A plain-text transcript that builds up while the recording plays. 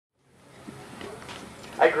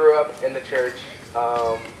grew up in the church,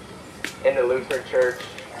 in the Lutheran church,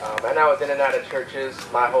 and I was in and out of churches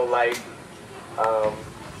my whole life.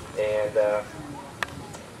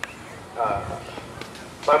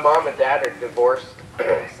 My mom and dad are divorced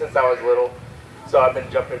since I was little, so I've been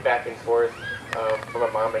jumping back and forth from my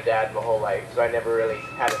mom and dad my whole life, so I never really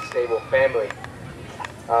had a stable family.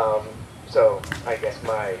 So I guess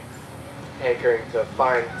my hankering to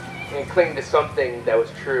find and cling to something that was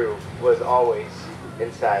true was always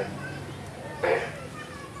inside.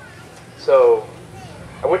 So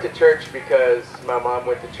I went to church because my mom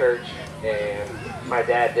went to church, and my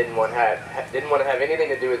dad didn't want to have anything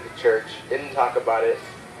to do with the church. Didn't talk about it.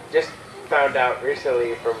 Just found out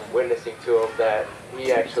recently from witnessing to him that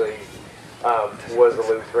he actually was a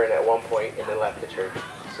Lutheran at one point and then left the church.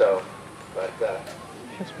 So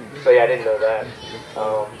yeah, I didn't know that.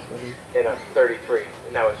 And I'm 33,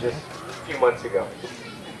 and that was just a few months ago.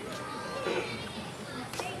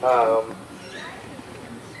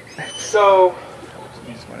 So,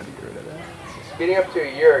 getting up to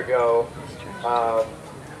a year ago,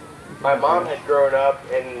 my mom had grown up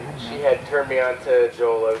and she had turned me on to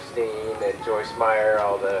Joel Osteen and Joyce Meyer,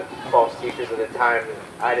 all the false teachers at the time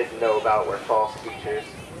that I didn't know about were false teachers.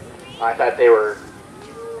 I thought they were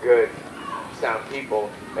good, sound people,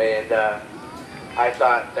 and I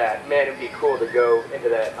thought that, man, it'd be cool to go into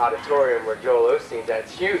that auditorium where Joel Osteen's at.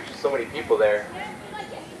 It's huge, so many people there.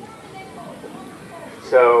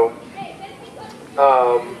 So,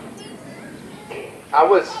 I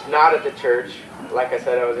was not at the church. Like I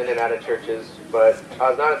said, I was in and out of churches, but I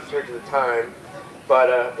was not at the church at the time. But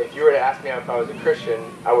if you were to ask me if I was a Christian,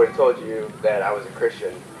 I would have told you that I was a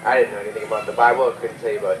Christian. I didn't know anything about the Bible. I couldn't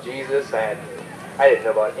tell you about Jesus. I didn't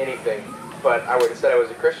know about anything, but I would have said I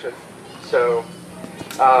was a Christian. So,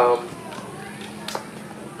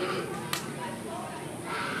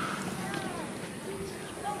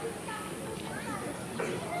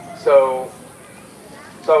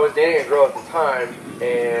 So I was dating a girl at the time,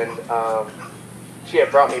 and she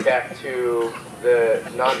had brought me back to the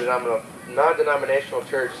non-denominational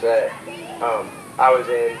church that I was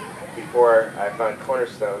in before I found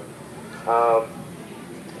Cornerstone.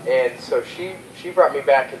 And so she brought me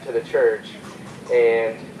back into the church,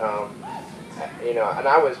 and and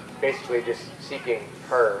I was basically just seeking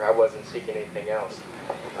her. I wasn't seeking anything else.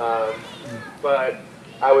 But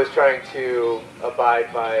I was trying to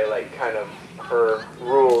abide by kind of her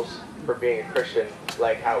rules for being a Christian,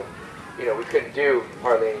 like how, we couldn't do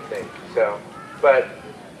hardly anything. So, but,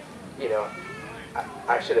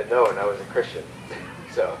 I should have known I was a Christian.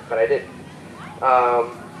 So, but I didn't.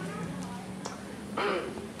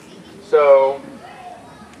 So,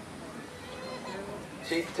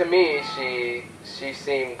 to me, she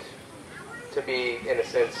seemed to be, in a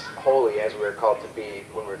sense, holy, as we were called to be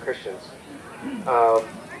when we were Christians.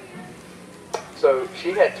 So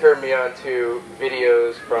she had turned me on to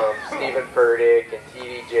videos from Stephen Furtick and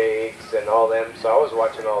T.D. Jakes and all them, so I was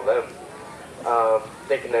watching all them,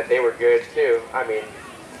 thinking that they were good too. I mean,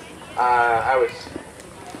 I was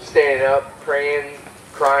standing up, praying,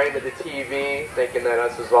 crying to the TV, thinking that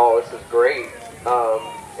this is great,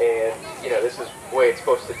 and this is the way it's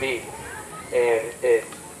supposed to be. And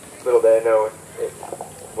little did I know, it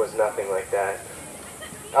was nothing like that.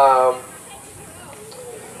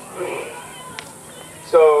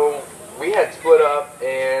 So we had split up,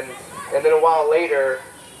 and then a while later,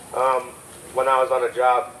 when I was on a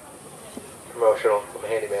job, promotional, I'm a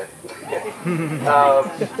handyman.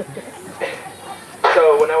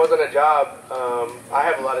 So when I was on a job, I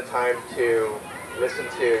have a lot of time to listen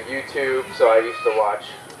to YouTube, so I used to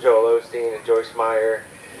watch Joel Osteen and Joyce Meyer.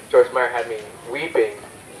 Joyce Meyer had me weeping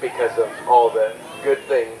because of all the good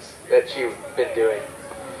things that she'd been doing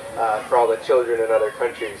for all the children in other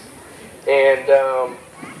countries. And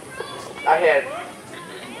I had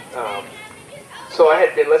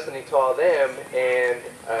been listening to all them, and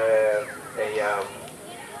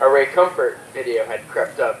a Ray Comfort video had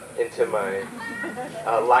crept up into my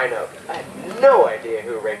lineup. I had no idea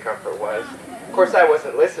who Ray Comfort was. Of course, I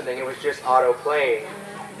wasn't listening; it was just auto playing.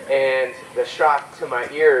 And the shock to my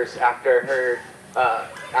ears after I heard,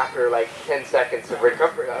 after like 10 seconds of Ray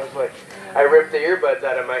Comfort, I was like, I ripped the earbuds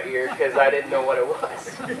out of my ear because I didn't know what it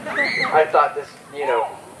was. I thought this,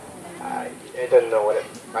 I didn't know what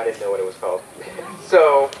it was called.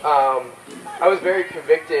 So I was very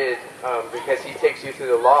convicted because he takes you through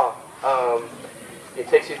the law. He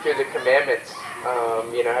takes you through the commandments.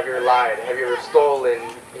 Have you ever lied? Have you ever stolen?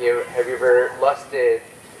 Have you ever lusted?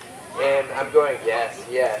 And I'm going, yes,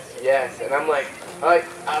 yes, yes. And I'm like, I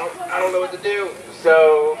don't know what to do.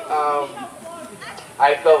 So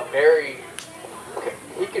I felt very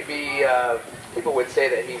he could be, people would say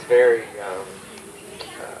that he's very,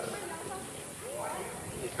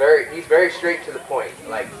 he's very straight to the point.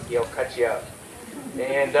 Like, he'll cut you up.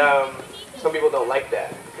 And some people don't like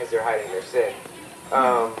that because they're hiding their sin.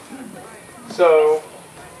 So,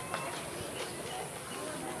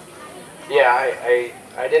 yeah,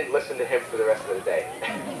 I didn't listen to him for the rest of the day.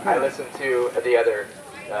 I listened to the other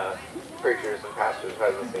preachers and pastors I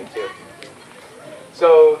was listening to.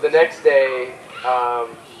 So the next day,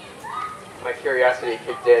 my curiosity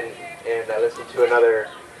kicked in, and I listened to another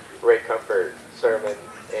Ray Comfort sermon,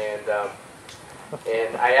 and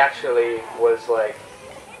I actually was like,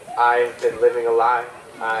 I've been living a lie.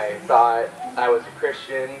 I thought I was a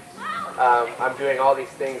Christian. I'm doing all these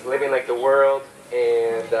things, living like the world,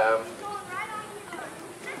 and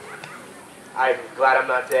I'm glad I'm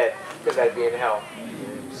not dead, because I'd be in hell.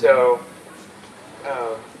 So,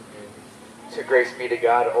 to grace be to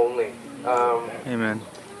God only. Amen.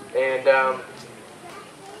 And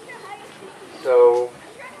so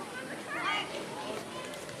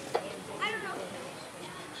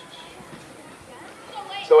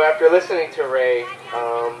after listening to Ray,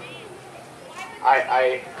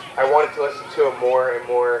 I wanted to listen to him more and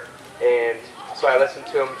more, and so I listened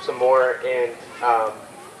to him some more, and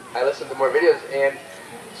I listened to more videos, and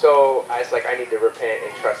so I was like, I need to repent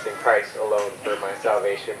and trust in Christ alone for my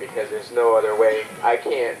salvation, because there's no other way. I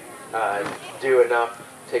can't do enough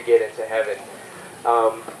to get into heaven.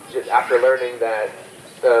 Just after learning that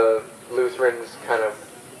the Lutherans kind of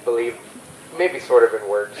believe, maybe sort of in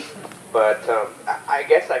works, but I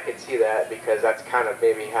guess I could see that, because that's kind of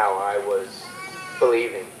maybe how I was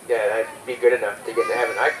believing. Yeah, I'd be good enough to get into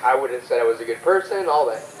heaven. I would have said I was a good person, all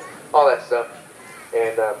that stuff,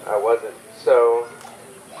 and I wasn't. So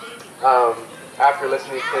after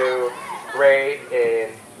listening to Ray,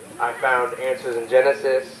 and I found Answers in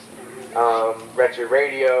Genesis, Wretched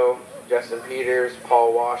Radio, Justin Peters,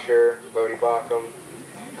 Paul Washer, Bodie Baucham,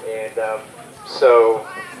 and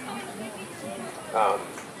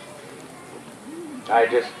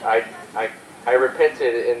I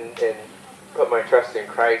repented and put my trust in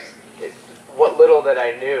Christ. What little that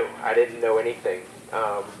I knew, I didn't know anything,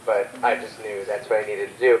 but I just knew that's what I needed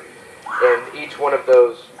to do. And each one of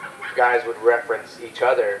those guys would reference each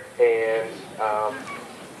other, and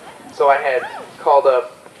so I had called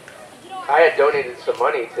up. I had donated some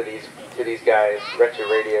money to these guys, Wretched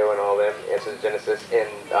Radio and all them, Answers in Genesis, and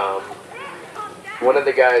one of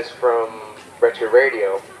the guys from Wretched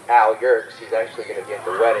Radio, Al Yerkes, he's actually going to be at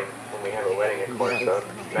the wedding when we have a wedding at Cornerstone.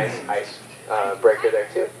 Nice ice breaker there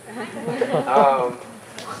too.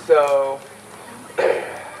 So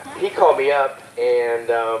he called me up, and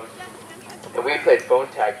we played phone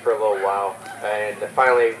tag for a little while, and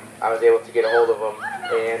finally I was able to get a hold of him,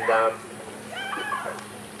 and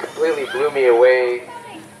completely blew me away,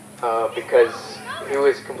 because he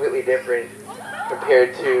was completely different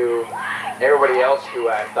compared to everybody else who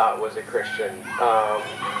I thought was a Christian.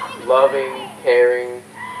 Loving, caring,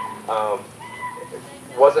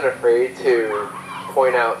 wasn't afraid to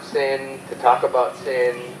point out sin, to talk about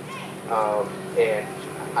sin, and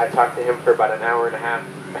I talked to him for about an hour and a half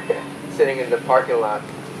sitting in the parking lot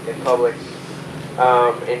in Publix,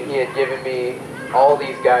 and he had given me all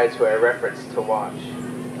these guys who I referenced to watch.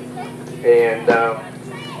 And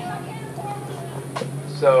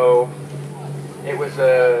so it was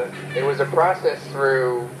a process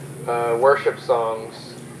through worship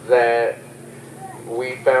songs that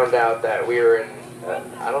we found out that we were in.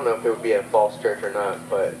 I don't know if it would be a false church or not,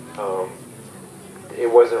 but it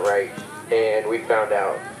wasn't right. And we found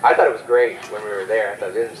out. I thought it was great when we were there. I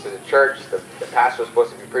thought this is the church. The pastor was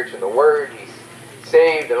supposed to be preaching the word. He's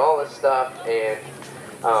saved and all this stuff. And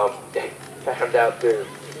found out through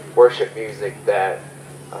worship music that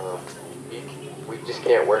we just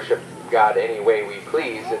can't worship God any way we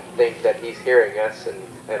please and think that He's hearing us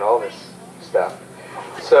and all this stuff.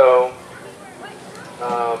 So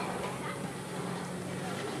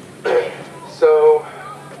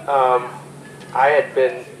I had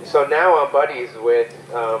been, so now I'm buddies with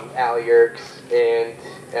Al Yerkes, and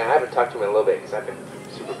I haven't talked to him in a little bit because I've been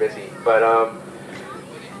super busy, but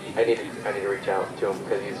I need to reach out to him,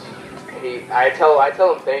 because I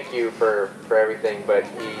tell him thank you for everything, but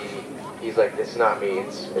he's like, it's not me,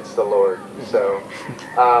 it's the Lord. So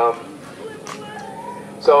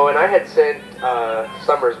and I had sent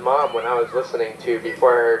Summer's mom, when I was listening to,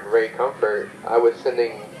 before I heard Ray Comfort, I was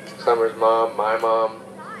sending Summer's mom, my mom,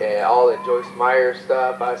 and all the Joyce Meyer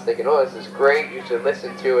stuff. I was thinking, oh, this is great, you should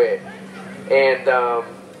listen to it. And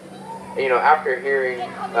after hearing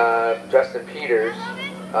Justin Peters,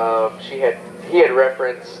 he had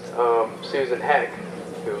referenced Susan Heck,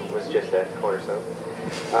 who was just at Cornerstone,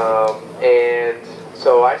 And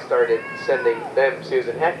so I started sending them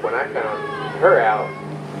Susan Heck when I found her out.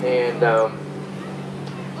 And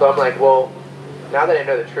so I'm like, well, now that I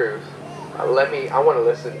know the truth, I want to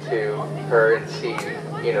listen to her and see,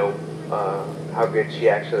 you know, how good she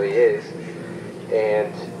actually is.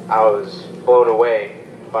 And I was blown away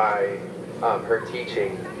by her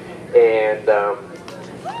teaching. And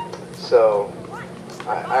so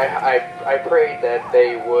I prayed that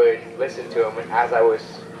they would listen to him as I was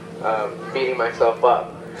beating myself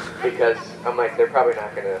up, because I'm like, they're probably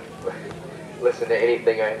not going to listen to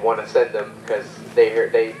anything I want to send them, because they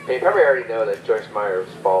probably already know that Joyce Meyer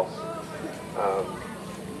is false.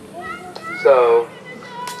 So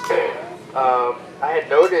I had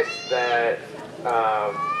noticed that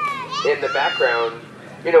in the background,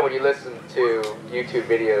 you know, when you listen to YouTube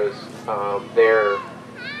videos,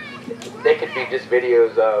 they could be just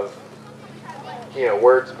videos of, you know,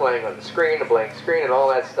 words playing on the screen, a blank screen, and all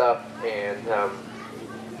that stuff, and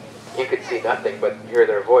you could see nothing but hear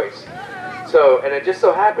their voice. So, and it just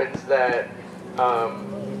so happens that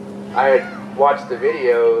I had watched the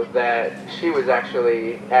video that she was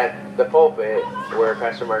actually at the pulpit where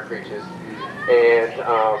Pastor Mark preaches, and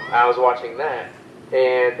I was watching that.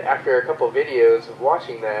 And after a couple of videos of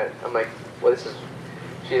watching that, I'm like, well,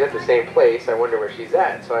 she's at the same place. I wonder where she's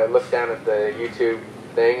at. So I looked down at the YouTube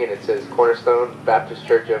thing, and it says Cornerstone Baptist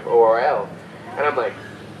Church of ORL, and I'm like,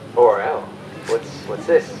 ORL? What's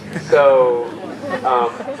this? So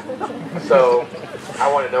so I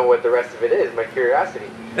want to know what the rest of it is. My curiosity.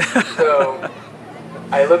 So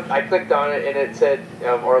I clicked on it, and it said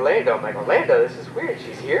Orlando. I'm like, Orlando? This is weird.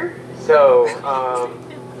 She's here. So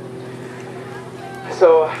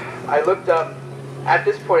so I looked up. At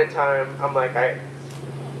this point in time, I'm like,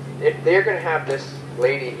 if they're going to have this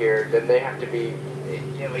lady here, then they have to be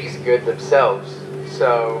at least good themselves.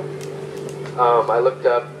 So I looked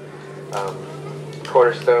up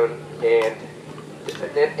Cornerstone, and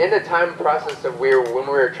in the time process of when we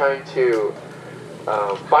were trying to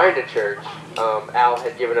find a church, Al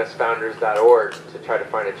had given us founders.org to try to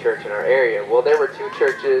find a church in our area. Well, there were two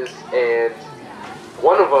churches, and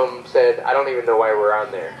one of them said, I don't even know why we're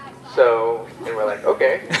on there. So, and we're like,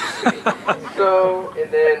 okay. So, and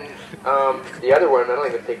then the other one, I don't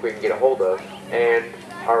even think we can get a hold of. And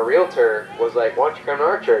our realtor was like, why don't you come to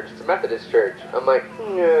our church? It's a Methodist church. I'm like,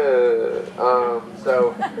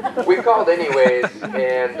 so we called anyways,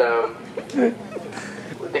 and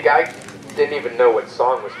the guy didn't even know what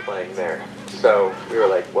song was playing there. So we were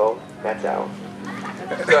like, well, that's out.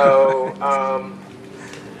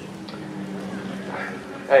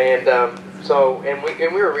 So, and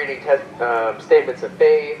we were reading statements of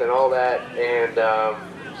faith and all that, and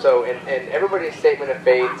and everybody's statement of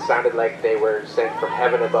faith sounded like they were sent from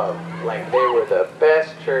heaven above, like they were the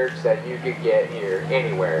best church that you could get here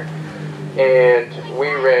anywhere. And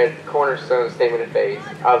we read Cornerstone's statement of faith.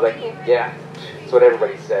 I was like, yeah, that's what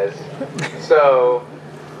everybody says. So,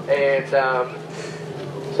 and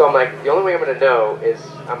so I'm like, the only way I'm gonna know is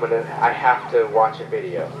I have to watch a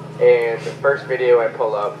video. And the first video I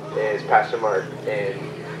pull up is Pastor Mark, and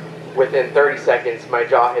within 30 seconds my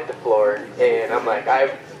jaw hit the floor, and I'm like,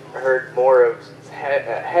 I've heard more of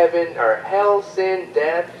heaven or hell, sin,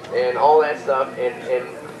 death, and all that stuff, and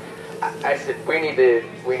I said, we need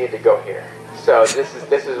to go here. So this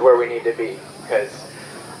is where we need to be, because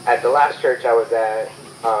at the last church I was at,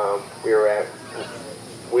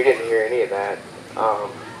 we didn't hear any of that.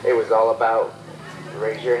 It was all about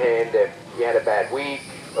raise your hand if you had a bad week,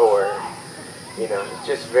 or, you know,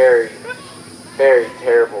 just very, very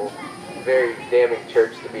terrible, very damning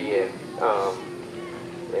church to be in.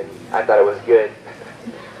 And I thought it was good.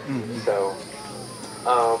 So,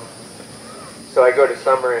 so I go to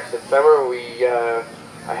Summer, and I said, Summer,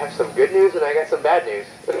 I have some good news and I got some bad news.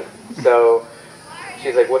 So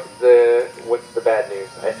she's like, what's the bad news?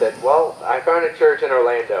 I said, well, I found a church in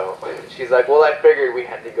Orlando. She's like, well, I figured we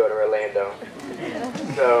had to go to Orlando.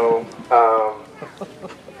 So,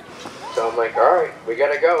 so I'm like, all right, we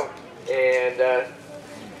gotta go. And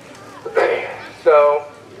so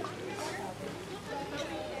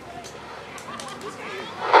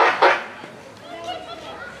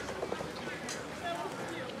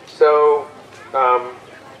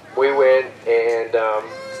we went, and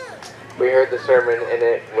we heard the sermon, and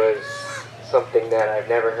it was something that I've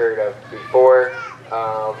never heard of before.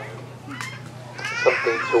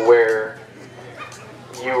 Something to where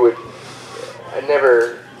I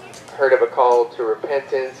never heard of a call to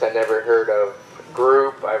repentance. I never heard of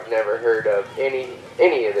group. I've never heard of any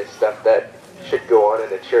of this stuff that should go on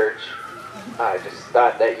in a church. I just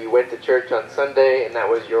thought that you went to church on Sunday and that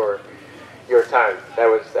was your time. That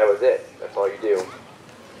was it. That's all you do.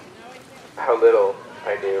 how little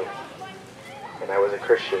I knew. And I was a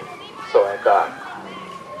Christian, so I thought.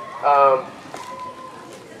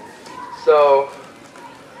 So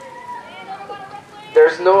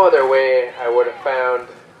there's no other way I would have found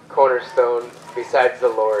Cornerstone besides the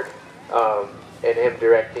Lord and Him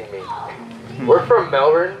directing me. We're from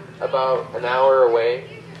Melbourne, about an hour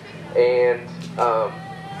away, and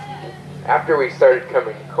after we started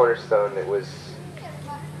coming to Cornerstone, it was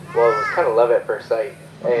kind of love at first sight,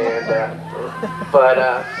 and but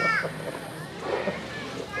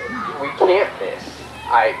we can't miss.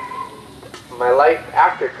 My life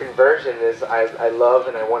after conversion is I love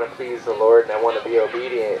and I want to please the Lord and I want to be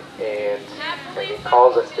obedient, and He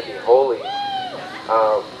calls us to be holy.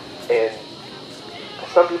 And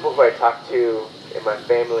some people who I talk to in my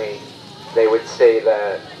family, they would say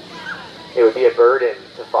that it would be a burden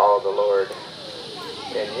to follow the Lord.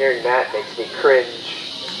 And hearing that makes me cringe.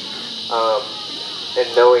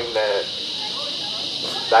 And knowing that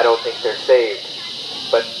I don't think they're saved,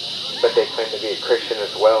 but they claim to be a Christian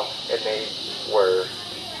as well, and they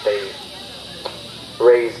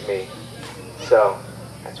raised me. So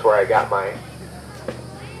that's where I got my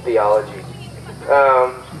theology.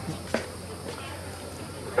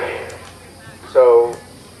 So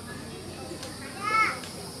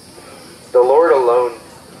the Lord alone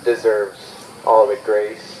deserves all the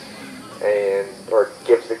grace, or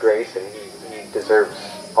gives the grace, and He deserves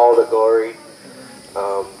all the glory.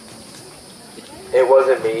 It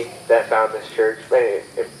wasn't me that found this church, but it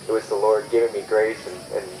was the Lord giving me grace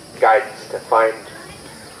and guidance to find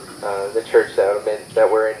the church that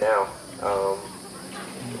we're in now.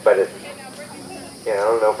 But I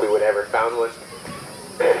don't know if we would ever found one.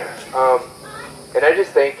 And I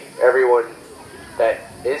just thank everyone that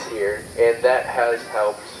is here and that has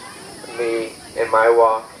helped me in my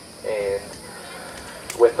walk and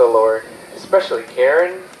with the Lord, especially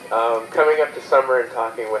Karen, coming up to Summer and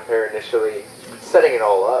talking with her initially, setting it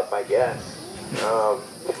all up, I guess.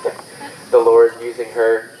 The Lord using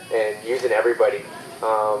her and using everybody,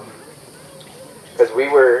 because we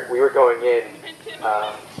were going in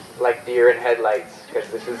like deer in headlights,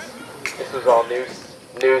 because this was all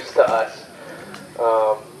news to us.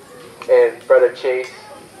 And Brother Chase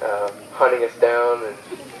hunting us down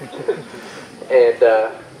and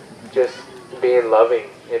just being loving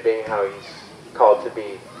and being how He's called to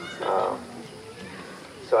be.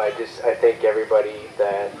 So I thank everybody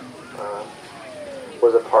that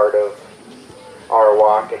was a part of our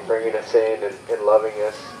walk and bringing us in and loving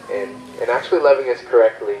us and actually loving us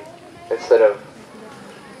correctly instead of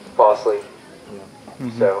falsely.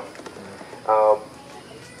 Mm-hmm. So,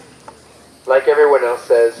 like everyone else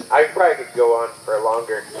says, I probably could go on for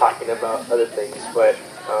longer talking about other things, but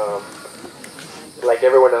like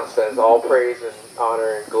everyone else says, all praise and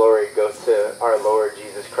honor and glory goes to our Lord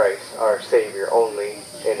Jesus Christ, our Savior. Only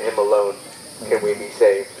in Him alone can we be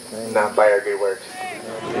saved, not by our good works.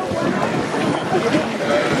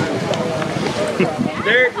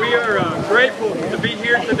 Derek, we are grateful to be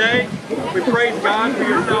here today. We praise God for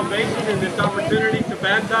your salvation and this opportunity to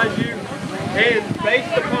baptize you. And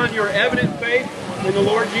based upon your evident faith in the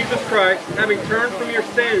Lord Jesus Christ, having turned from your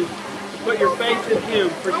sins to put your faith in Him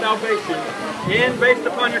for salvation, and based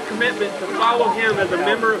upon your commitment to follow Him as a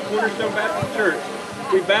member of Cornerstone Baptist Church,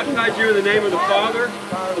 we baptize you in the name of the Father,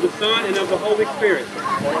 of the Son, and of the Holy Spirit.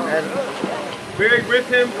 Buried with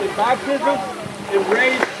Him in baptism and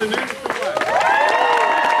raised to newness